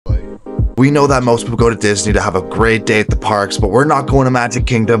We know that most people go to Disney to have a great day at the parks, but we're not going to Magic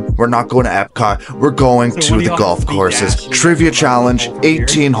Kingdom. We're not going to Epcot. We're going to the golf courses. Trivia challenge,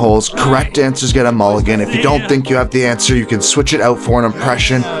 18 holes. Correct answers get a mulligan. If you don't think you have the answer, you can switch it out for an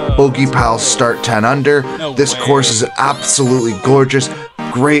impression. BogeyPals start 10 under. This course is absolutely gorgeous.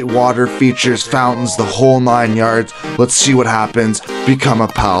 Great water features, fountains, the whole 9 yards. Let's see what happens. Become a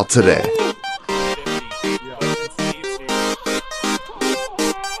pal today.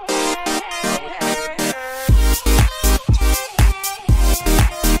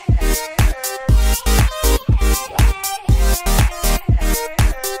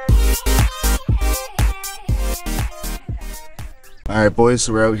 Alright boys,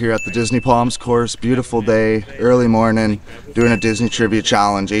 so we're out here at the Disney Palms course. Beautiful day, early morning, doing a Disney trivia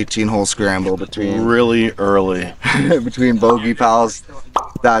challenge, 18-hole scramble between really early between BogeyPals,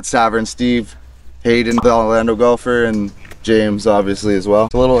 Dad Savern, Steve, Hayden, the Orlando golfer, and James obviously as well.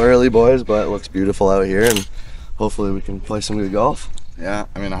 It's a little early, boys, but it looks beautiful out here, and hopefully we can play some good golf. Yeah,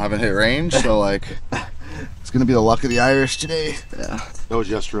 I mean I haven't hit range, so like it's gonna be the luck of the Irish today. Yeah, that was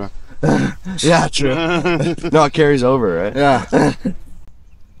yesterday. Yeah, true. No, it carries over, right? Yeah. That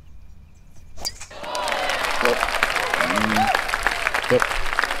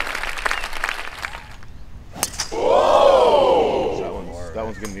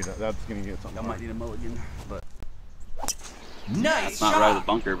one's gonna need a, that's gonna get something. That might need a mulligan, but Nice it's not right of the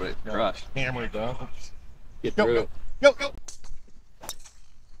bunker, but crushed. Hammer it down. Get through it. Go.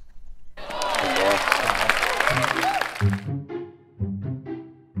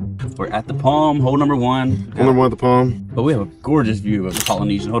 We're at the Palm, hole number 1. Hole number 1 at the Palm. But we have a gorgeous view of the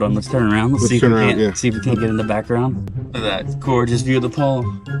Polynesian. Hold on, let's turn around. Let's see if turn we around, can't yeah. see if we can't get in the background. Look at that gorgeous view of the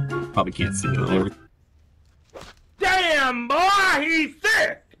Palm. Probably can't see it there. Damn, boy, he's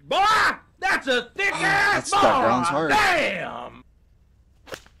thick! Boy, that's a thick-ass ball! background's hard. Damn!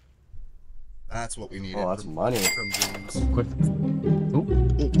 That's what we needed. Oh, that's money. From James. Quick.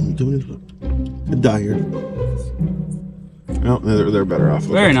 Die here. Oh, they're better off.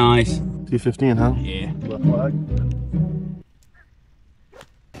 Okay. Very nice. 215, huh? Yeah.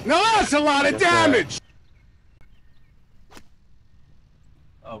 Now that's a lot of damage!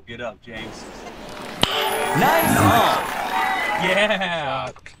 Oh, get up, James. Nice!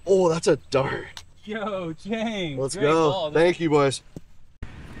 Yeah. Oh, that's a dart. Yo, James. Let's great go. ball. Thank you, boys.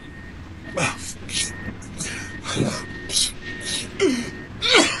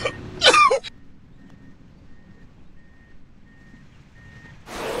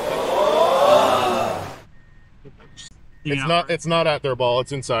 It's not at their ball.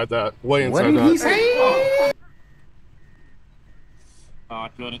 It's inside that. Way inside that. What did he say? Oh, I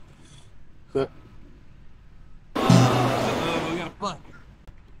got it. That- We got a putt.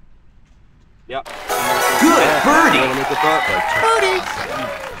 Yep. Good birdie! Wanna make the putt?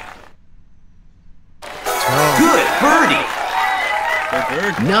 Good birdie!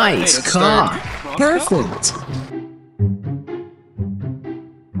 Bird. Nice car. Perfect.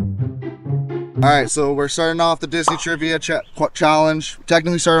 Alright, so we're starting off the Disney Trivia Challenge.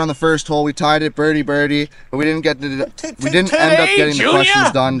 Technically started on the first hole. We tied it birdie, but we didn't end up getting the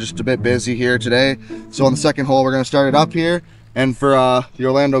questions done. Just a bit busy here today. So on the second hole, we're gonna start it up here. And for the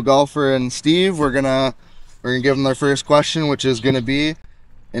Orlando golfer and Steve, we're gonna give them their first question, which is gonna be,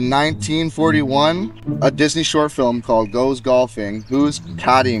 in 1941, a Disney short film called Goes Golfing. Who's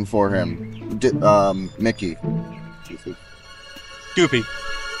caddying for him? Mickey. Goopy.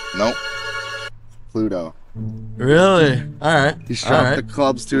 Nope. Pluto. Really? All right. He strapped the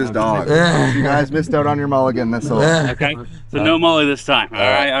clubs to his dog. You guys missed out on your mulligan this hole. Okay. So no molly this time. All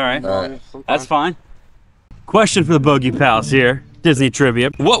right. That's fine. Question for the BogeyPals here. Disney trivia.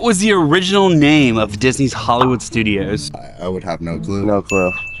 What was the original name of Disney's Hollywood Studios? I would have no clue. No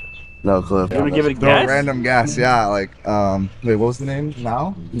clue. No clue. You want to give it a Throw a guess? random guess, yeah. Like, wait, what was the name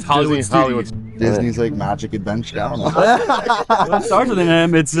now? It's Hollywood Disney, Hollywood. Studios. Disney's like Magic Adventure. I don't know. Well, it starts with an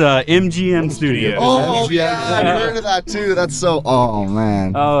M. It's MGM Studios. Oh yeah, I heard of that too. That's so. Oh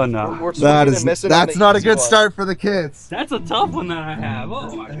man. Oh no. That's not a good start for the kids. That's a tough one that I have.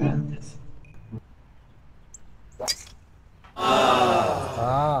 Oh my goodness.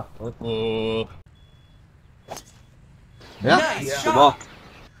 Yeah. Nice Good ball.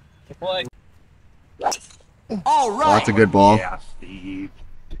 All Oh, right! that's a good ball. Yeah, Steve.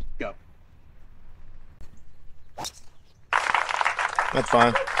 Go. That's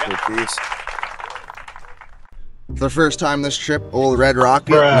fine. Good piece. For the first time this trip, old Red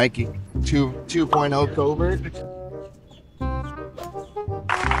Rocket, Nike 2.0 Covert.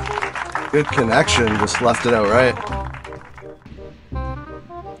 Good connection. Just left it out right.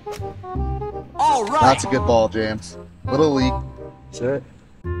 All right! That's a good ball, James. Little leak. That's it.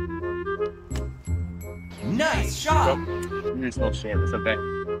 Nice shot. It's a little short. It's okay.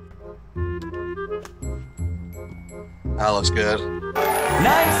 That looks good.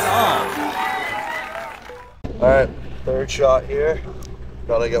 Nice on. All right, third shot here.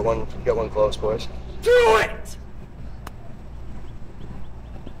 Gotta get one close, boys. Do it.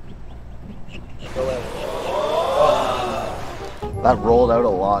 That rolled out a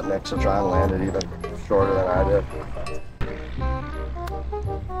lot next to try and land it even shorter than I did.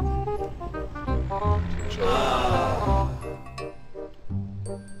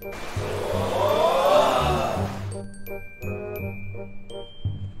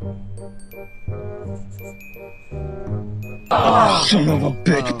 Son of a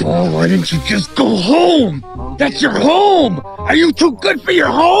bitch, Paul, why didn't you just go home? That's your home! Are you too good for your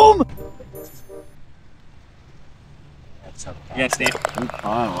home? Yeah, Steve.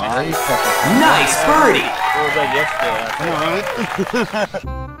 Nice birdie.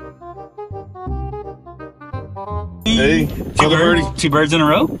 Hey, Two birds in a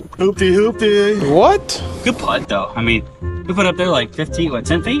row? hoopty hoopty. What? Good putt, though. I mean, we put up there like 15, what,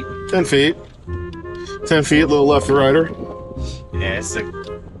 10 feet? 10 feet. 10 feet, little left rider. Yeah, it's a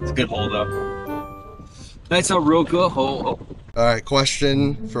good hole, though. That's a real good hole. All right,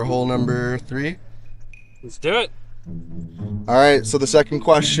 question for hole number 3. Let's do it. All right, so the second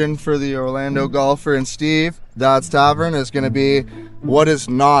question for the Orlando golfer and Steve, Dad's Tavern, is going to be, what is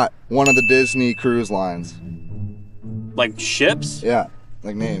not one of the Disney cruise lines? Like ships? Yeah,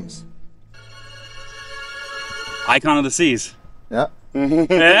 like names. Icon of the Seas. Yeah.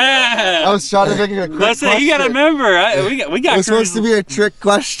 Yeah. I was trying to think of a quick That's it. question. You gotta remember. We got. It was supposed to be a trick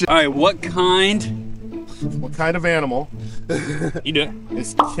question. All right. What kind? What kind of animal You do it.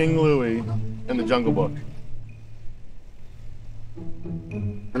 is King Louie in the Jungle Book?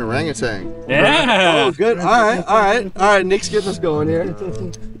 An orangutan. Yeah. Oh, good. All right. Nick's getting us going here.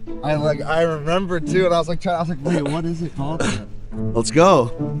 I remember too, and I was like, wait, what is it called? Let's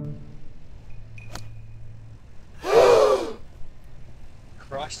go.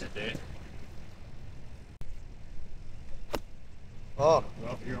 Crushed it, dude. Oh.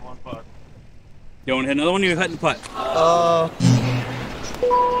 Well, you're on putt. You want to hit another one? You hitting putt?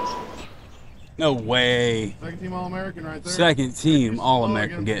 No way. Second team All-American right there. Second team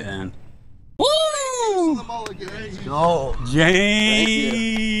All-American get in. Woo! No.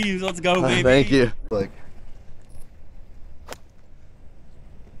 James, let's go, baby. Thank you. Like,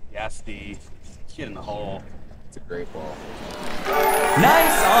 Yeah, Steve. Get in the hole. it's a great ball.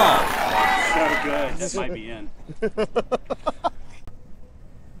 Nice on. So good. That might be in.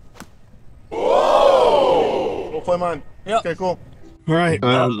 We'll play mine. Yep. Okay, cool. All right.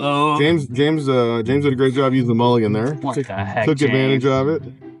 Uh-oh. James did a great job using the mulligan there. What the heck, Took advantage James? of it.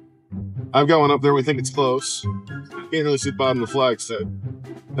 I've got one up there. We think it's close. Can't really see the bottom of the flag set.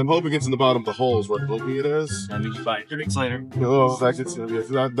 I'm hoping it's in the bottom of the holes where I'm hoping it is. That means you buy 3 weeks later. Oh,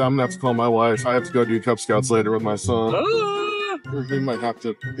 I'm gonna have to call my wife. I have to go do Cub Scouts later with my son. Ah! We might have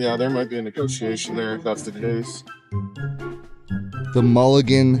to. Yeah, there might be a negotiation there if that's the case. The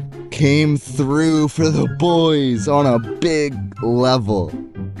mulligan came through for the boys on a big level.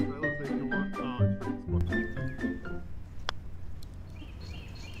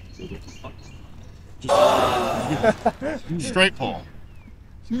 Straight pull.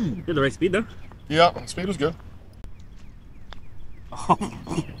 You're the right speed, though. Yeah, speed was good. Oh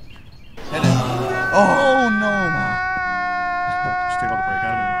no! Just take all the brake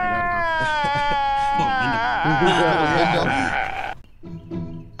out of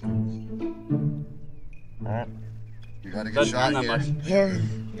Alright. You got a good Doesn't shot run that here. much.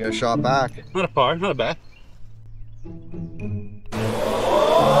 You got a shot back. Not a par, not a bad.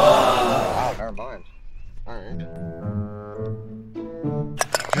 Wow, never mind. Alright.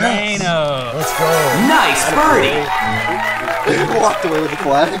 Drano. Let's go. Nice birdie. Walked away with the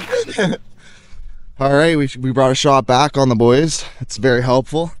flag. Alright, we brought a shot back on the boys. It's very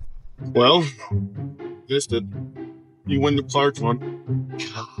helpful. Well, missed it. You win the Clark one. It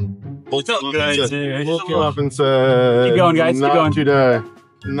felt good, too. We'll come up and say, Keep going, guys. Keep Not going. today.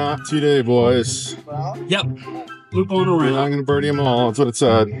 Not today, boys. Yep. Loop on We're around. not gonna birdie them all. That's what it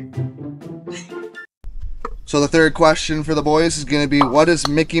said. So the third question for the boys is going to be, what is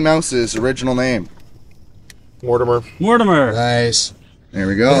Mickey Mouse's original name? Mortimer. Mortimer. Nice. There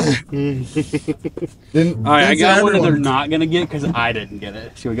we go. All right, I got one that they're not going to get because I didn't get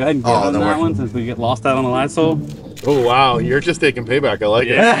it. Should we go ahead and get on that one since we get lost out on the last hole? Oh wow, you're just taking payback. I like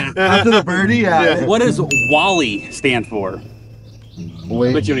it. After the birdie, yeah. What does WALL-E stand for?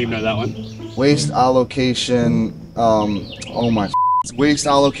 Wait, But you don't even know that one. waste allocation. Oh my. Waste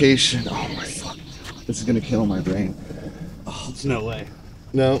allocation. Oh my fuck. This is gonna kill my brain. Oh, there's no way.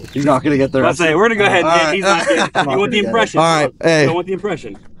 No, he's not gonna get the Let's rest. say we're gonna go ahead. All right. He's not getting. You want the impression? All right, hey. I want the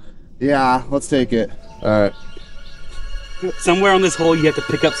impression. Yeah, let's take it. All right. Somewhere on this hole, you have to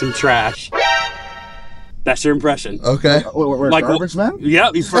pick up some trash. That's your impression. Okay. We're Like, garbage man?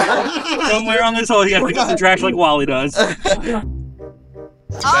 Yep, he's somewhere on this hole. You got to pick up some trash like Wally does. Oh,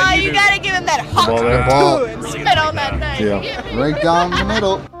 you gotta give him that hot Ball. and spit on that thing. Yeah. Right down the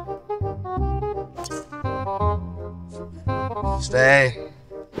middle. Stay.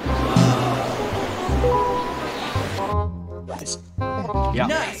 Yeah.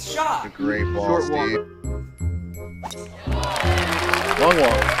 Nice shot. Great ball, Steve. Long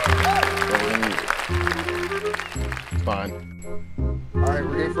walk. It's fine. All right,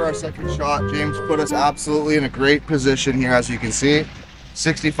 we're here for our second shot. James put us absolutely in a great position here, as you can see.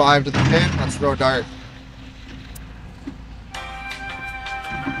 65 to the pin. Let's throw a dart.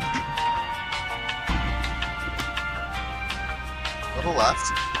 To the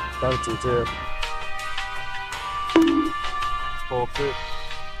left. Bouncing too.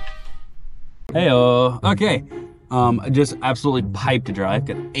 Hey, okay. Just absolutely piped to drive.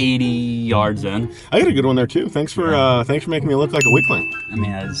 Got 80 yards in. I got a good one there too. Thanks for making me look like a weakling. I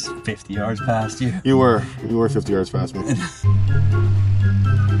mean, I was 50 yards past you. You were 50 yards past me.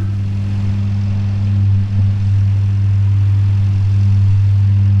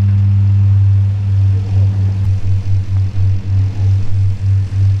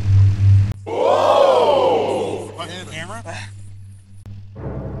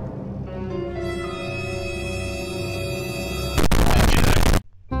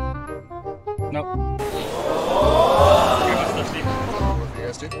 Nope. You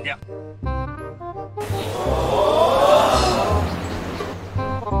guys do? Yeah.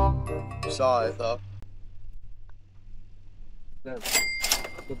 Saw it though.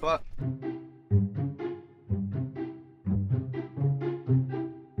 Good butt.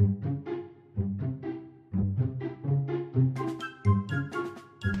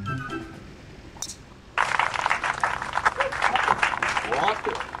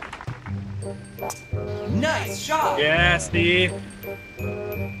 Nice shot. Yeah, Steve.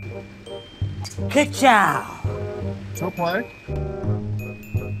 Ka-chow. No play.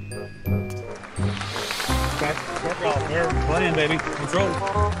 We're playing, baby. Let's roll.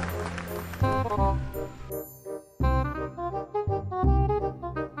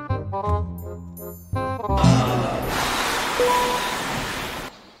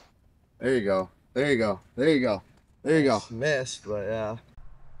 There you go. There you go. There you go. There you go. Missed, but yeah.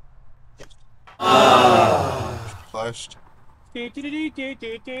 Pushed. Steve. That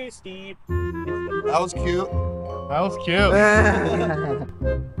was cute. That was cute.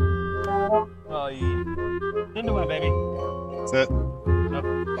 Oh, you into it, baby. That's it. Nope.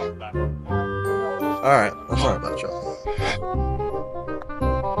 Fuck that. All right, that's not a bad shot.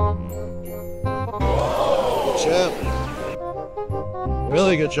 Good chip.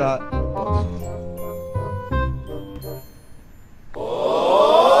 Really good shot.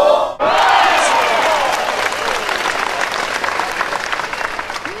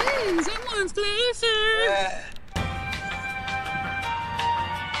 Someone's closer.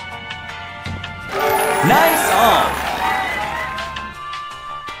 Nice on.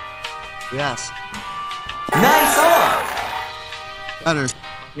 Yes. Nice on. Better.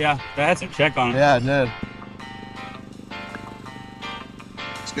 Yeah, that had some check on it. Yeah, it did.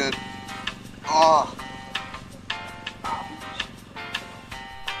 It's good. Oh.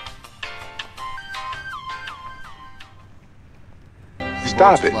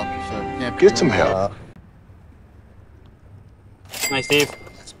 Stop it. Get some help. Nice, Steve.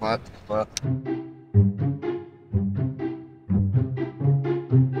 Spot.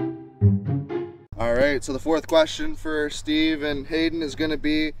 All right, so the fourth question for Steve and Hayden is going to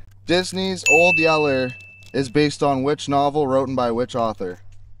be, Disney's Old Yeller is based on which novel written by which author?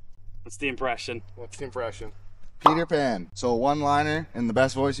 What's the impression? What's the impression? Peter Pan. So one-liner in the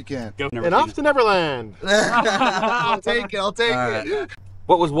best voice you can. Go. And off to Neverland. I'll take it. I'll take it.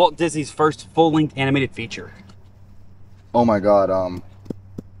 What was Walt Disney's first full-length animated feature? Oh my God.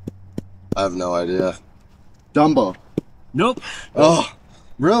 I have no idea. Dumbo. Nope. Oh,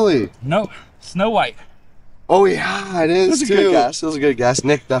 really? Nope. Snow White. Oh yeah, it It is was a too. good guess. It was a good guess.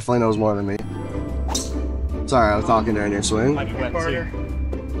 Nick definitely knows more than me. Sorry, I was talking during your swing. Might be wet too.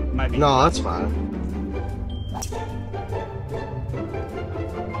 Might be. No, that's fine.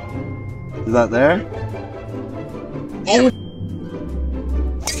 Is that there? Oh,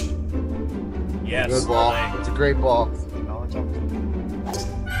 Yes. good ball. It's a great ball.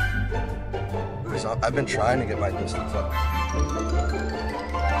 So I've been trying to get my distance up.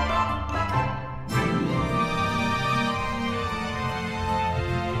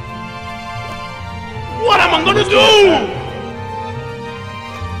 damn I'm gonna do?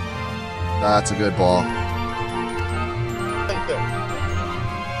 That's a good ball.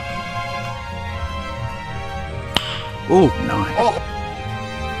 Oh, nice. Oh.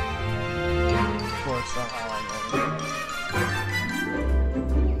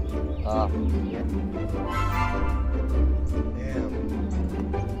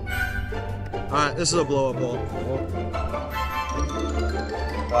 Alright, this is a blow up ball.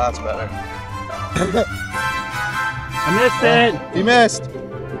 That's better. I missed it. He missed.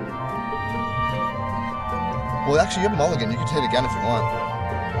 Well, actually, you have a mulligan. You can hit it again if you want.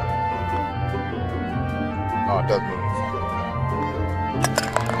 Oh, it does move.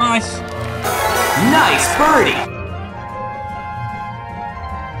 Nice. Nice birdie.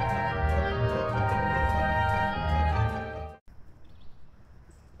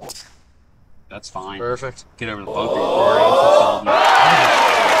 That's fine. Perfect. Get over the bunker.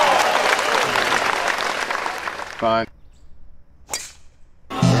 Fine.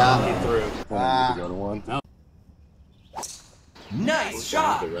 Yeah. He threw. To go to one. No. Nice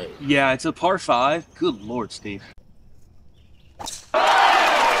shot. Yeah, it's a par 5. Good Lord, Steve.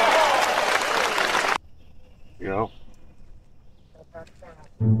 You know.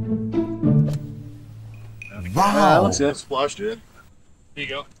 Wow. That's it. Splashed it. Here you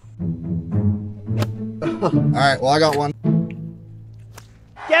go. Alright, well, I got one.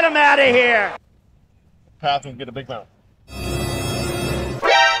 Get him out of here! Path and get a big mount.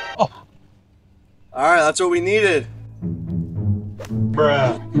 Alright, that's what we needed.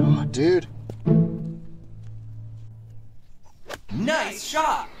 Bruh. Oh, dude. Nice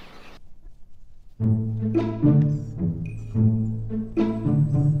shot.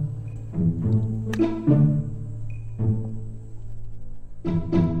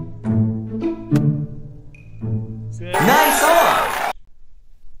 Nice on.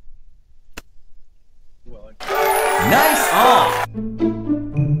 Nice on.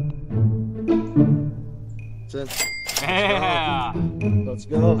 Yeah. Let's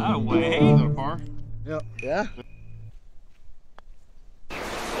go. That way. Is that a par? Yep. Yeah.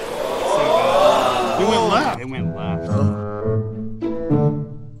 He went left. It went left.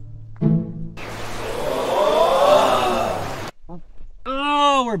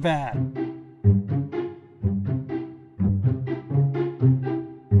 Oh, we're bad.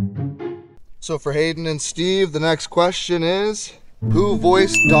 So for Hayden and Steve, the next question is, who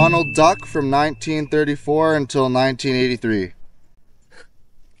voiced Donald Duck from 1934 until 1983?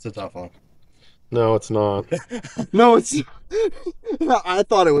 It's a tough one. No, it's not. No, it's... I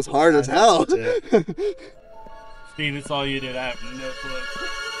thought it was hard as hell. Steve, it's all you did. I have no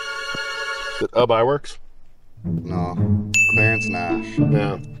clue. Iworks? No. Clarence Nash.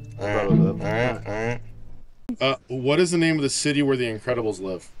 Yeah. Alright. What is the name of the city where the Incredibles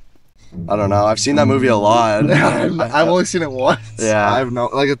live? I don't know. I've seen that movie a lot. I've only seen it once. Yeah. I have no...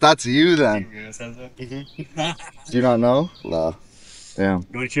 Like, if that's you, then. Do you not know? No. Damn.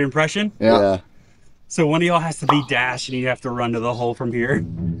 You want to hear your impression? Yeah. So one of y'all has to be Dash, and you have to run to the hole from here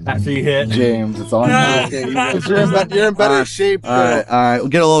after you hit. James, it's on you. You're in better shape. Alright. We'll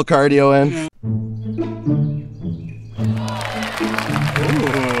get a little cardio in.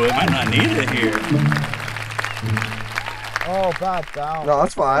 Ooh, it might not need it here. Oh, bad down. No,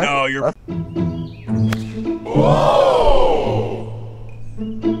 that's fine. No, you're... Whoa!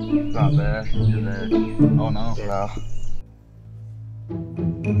 Not there. You're there. Oh, no. No.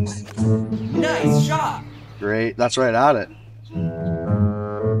 Nice shot. Great. That's right at it.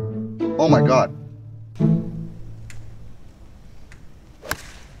 Oh, my God.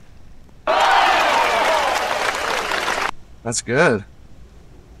 That's good.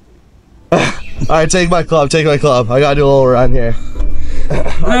 Alright, take my club. I gotta do a little run here.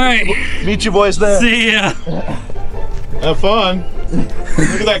 Alright. Meet you boys there. See ya. Have fun.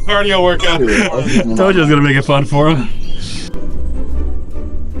 Look at that cardio workout. Told you I was going to make it fun for him.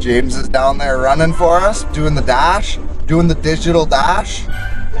 James is down there running for us, doing the dash, doing the digital dash.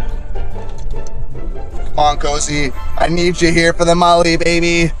 Come on, Cozy. I need you here for the molly,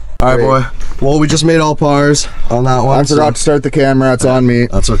 baby. Alright, boy. Well, we just made all pars on that one. I forgot to start the camera. It's on me.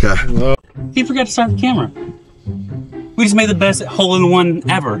 That's okay. He forgot to start the camera. We just made the best hole-in-one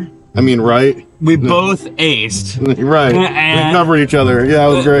ever. I mean, right? We both aced. Right. We covered each other. Yeah,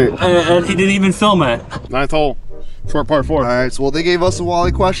 it was great. And he didn't even film it. 9th hole. Short par 4. All right, so they gave us a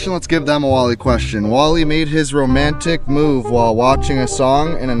Wally question. Let's give them a Wally question. Wally made his romantic move while watching a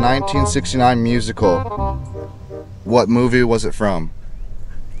song in a 1969 musical. What movie was it from?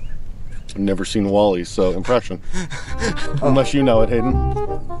 I've never seen Wally, so impression. Unless you know it, Hayden.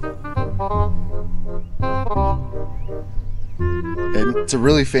 It's a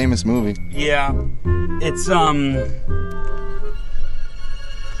really famous movie. Yeah. It's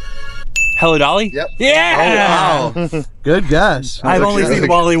Hello Dolly? Yep. Yeah! Oh, wow. Good guess. I've only seen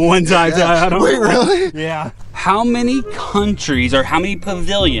Wally one time, so I don't Wait, know. really? Yeah. How many countries or how many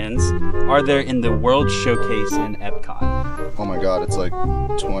pavilions are there in the World Showcase in Epcot? Oh my god, it's like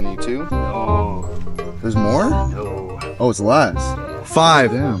 22? Oh. There's more? No. Oh, it's less.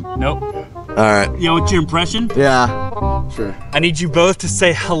 5. Damn. Nope. Alright. You know what's your impression? Yeah. Sure. I need you both to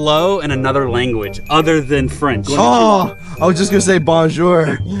say hello in another language other than French. Oh, I was just gonna say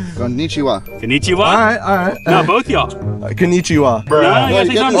bonjour. Konnichiwa. Konnichiwa? Alright. No, both y'all. Konnichiwa. No, you gotta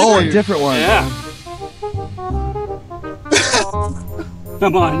say something Oh, a different. different one. Yeah.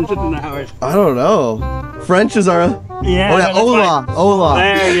 Come on, this isn't ours. I don't know. French is our. Yeah. Oh yeah, that's hola, fine. hola.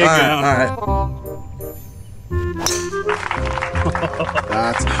 There you go. Alright.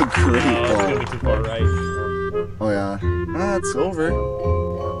 That's a great Oh, it's ball. gonna be too far right. Oh yeah. That's over.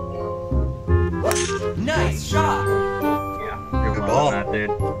 Nice shot. Yeah. Good ball. That, dude.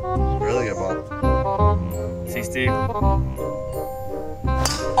 Really good ball. See, Steve?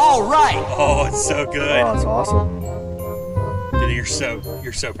 All right. Oh, it's so good. Oh, that's awesome. Dude, you're so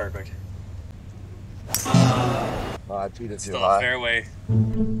perfect. Oh, I beat it too Still a high. fairway.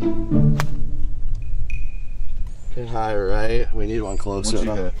 Get higher, right? We need one closer.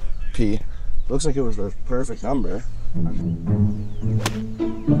 What'd you hit? P. Looks like it was the perfect number. We're in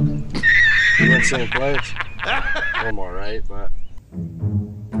the same place. One more, right? But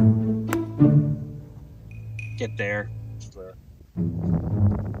Get there.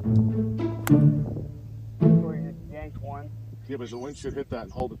 Yank one. Yeah, but the wind should hit that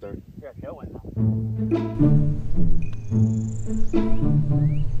and hold it there. Yeah, going.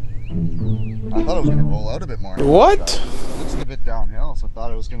 I thought it was gonna roll out a bit more. what? It looks a bit downhill, so I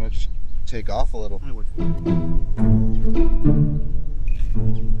thought it was gonna take off a little.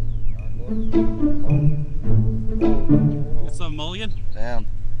 It's a mulligan? Damn.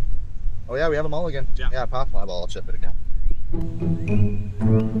 Oh yeah, we have a mulligan. Yeah, pop my ball. I'll chip it again.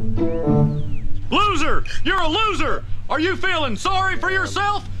 Loser! You're a loser! Are you feeling sorry for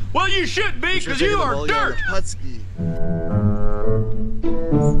yourself? Well, you should be, because you are dirt! Putski.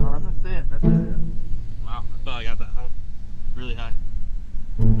 Wow, I thought I got that high. Really high.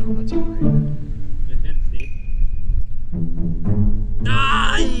 That's a great. Didn't hit it, Steve.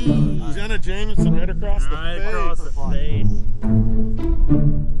 Nice! Jenna Jameson right across Right across the face.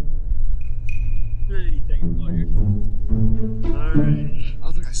 30 seconds later. Alright. I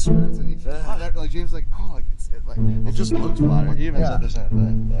was like, I swear it's an easy. Like James, like, oh, like it just looks flatter. He even said the same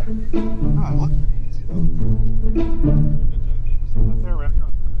thing. But, oh, it looked pretty easy though.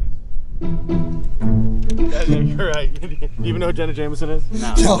 Yeah, you're right. Do you even know who Jenna Jameson is? No,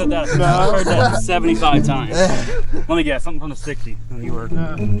 I said that. I heard that 75 times. Let me guess, something from the 60s when you were.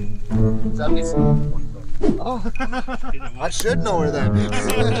 70s. Oh, I should know her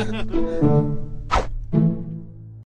then.